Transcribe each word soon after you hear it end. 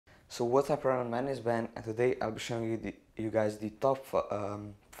So what's up everyone, my name is Ben and today I'll be showing you guys the top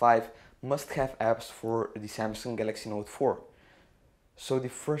 5 must-have apps for the Samsung Galaxy Note 4. So the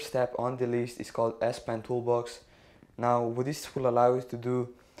first app on the list is called S Pen Toolbox. Now what this will allow you to do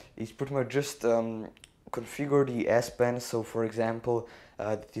is pretty much just configure the S Pen. So for example,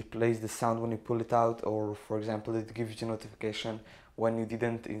 that it plays the sound when you pull it out, or for example that it gives you a notification when you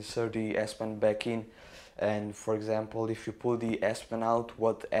didn't insert the S Pen back in. And for example, if you pull the S Pen out,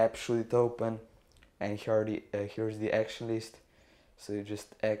 what app should it open? And here's the action list. So you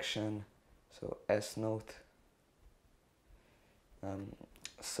just action, so S Note.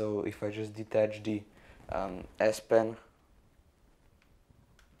 So if I just detach the S Pen,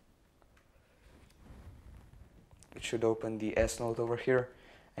 it should open the S Note over here,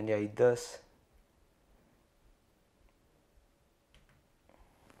 and yeah, it does.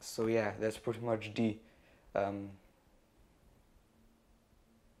 So yeah, that's pretty much the you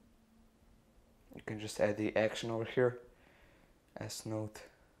can just add the action over here, S Note.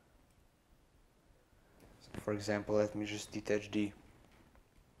 So for example, let me just detach the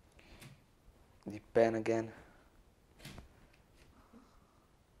pen again.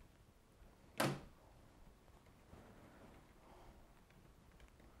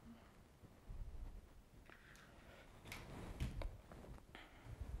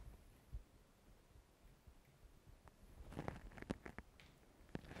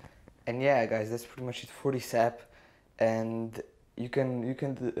 And yeah, guys, that's pretty much it for this app. And you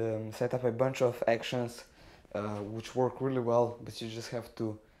can set up a bunch of actions which work really well, but you just have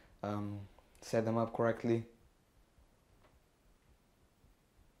to set them up correctly.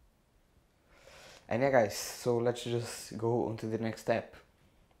 And yeah, guys, so let's just go on to the next step.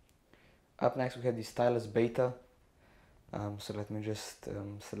 Up next we have the stylus beta. So let me just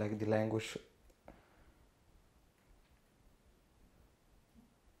select the language.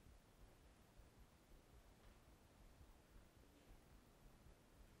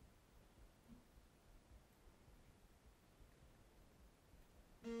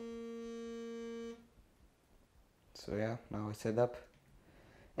 So yeah, now it's set up.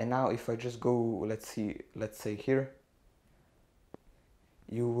 And now if I just go, let's say here,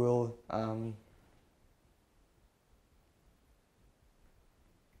 you will and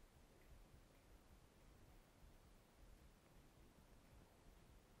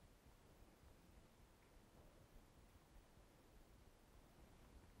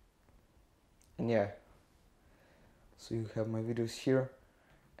yeah, so you have my videos here,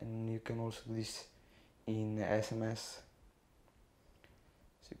 and you can also do this in SMS.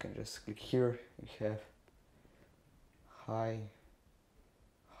 So you can just click here, you have hi,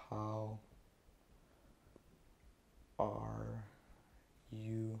 how are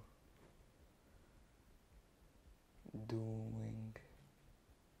you doing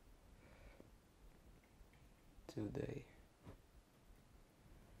today?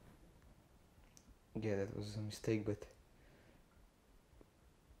 Yeah, that was a mistake, but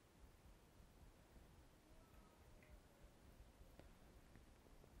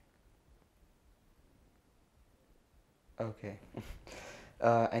okay.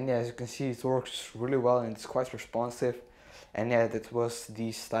 And yeah, as you can see, it works really well and it's quite responsive. And yeah, that was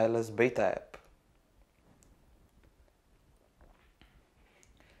the stylus beta app.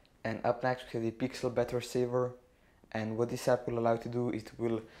 And up next we have the Pixel Battery Saver. And what this app will allow you to do, it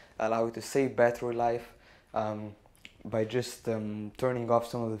will allow you to save battery life by just turning off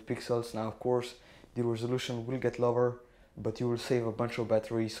some of the pixels. Now of course the resolution will get lower, but you will save a bunch of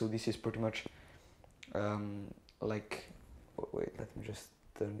battery. So this is pretty much like, wait, let me just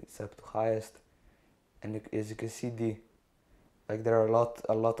turn this up to highest, and as you can see, there are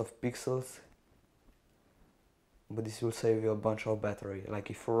a lot of pixels, but this will save you a bunch of battery. Like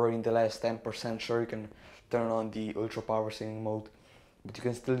if you're in the last 10%, sure, you can turn on the ultra power saving mode, but you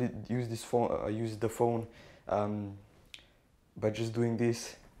can still use this phone, use the phone by just doing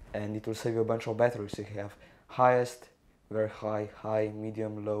this, and it will save you a bunch of battery. So you have highest, very high, high,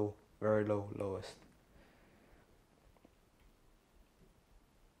 medium, low, very low, lowest.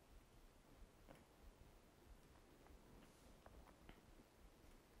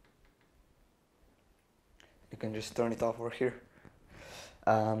 You can just turn it off over here.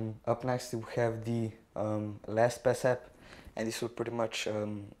 Up next we have the LastPass app, and this will pretty much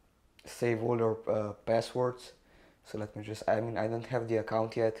save all your passwords. So let me just, I don't have the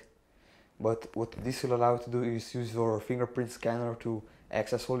account yet, but what this will allow you to do is use your fingerprint scanner to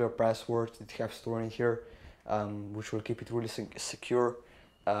access all your passwords that you have stored in here, which will keep it really secure.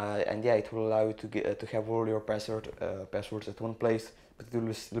 And yeah, it will allow you to have all your passwords at one place, but it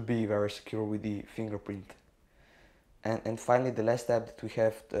will still be very secure with the fingerprint. And finally, the last app that we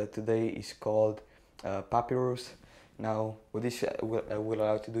have today is called Papyrus. Now, what this will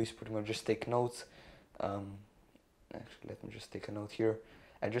allow you to do is pretty much just take notes. Actually, let me just take a note here.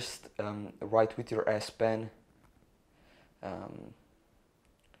 And just write with your S Pen.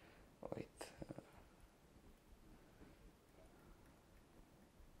 Wait.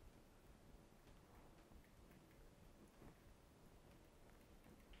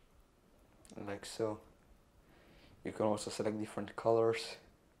 Like so. You can also select different colors.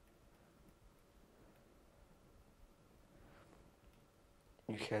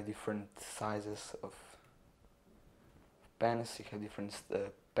 You have different sizes of pens. You have different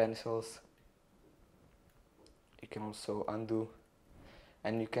pencils. You can also undo,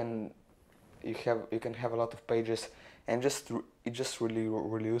 and you can have a lot of pages, and it's just really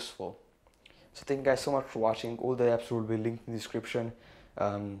useful. So thank you guys so much for watching. All the apps will be linked in the description.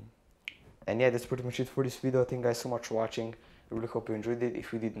 And yeah, that's pretty much it for this video. Thank you guys so much for watching. I really hope you enjoyed it.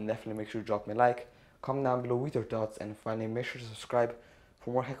 If you did, then definitely make sure to drop me a like, comment down below with your thoughts, and finally make sure to subscribe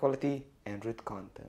for more high quality Android content.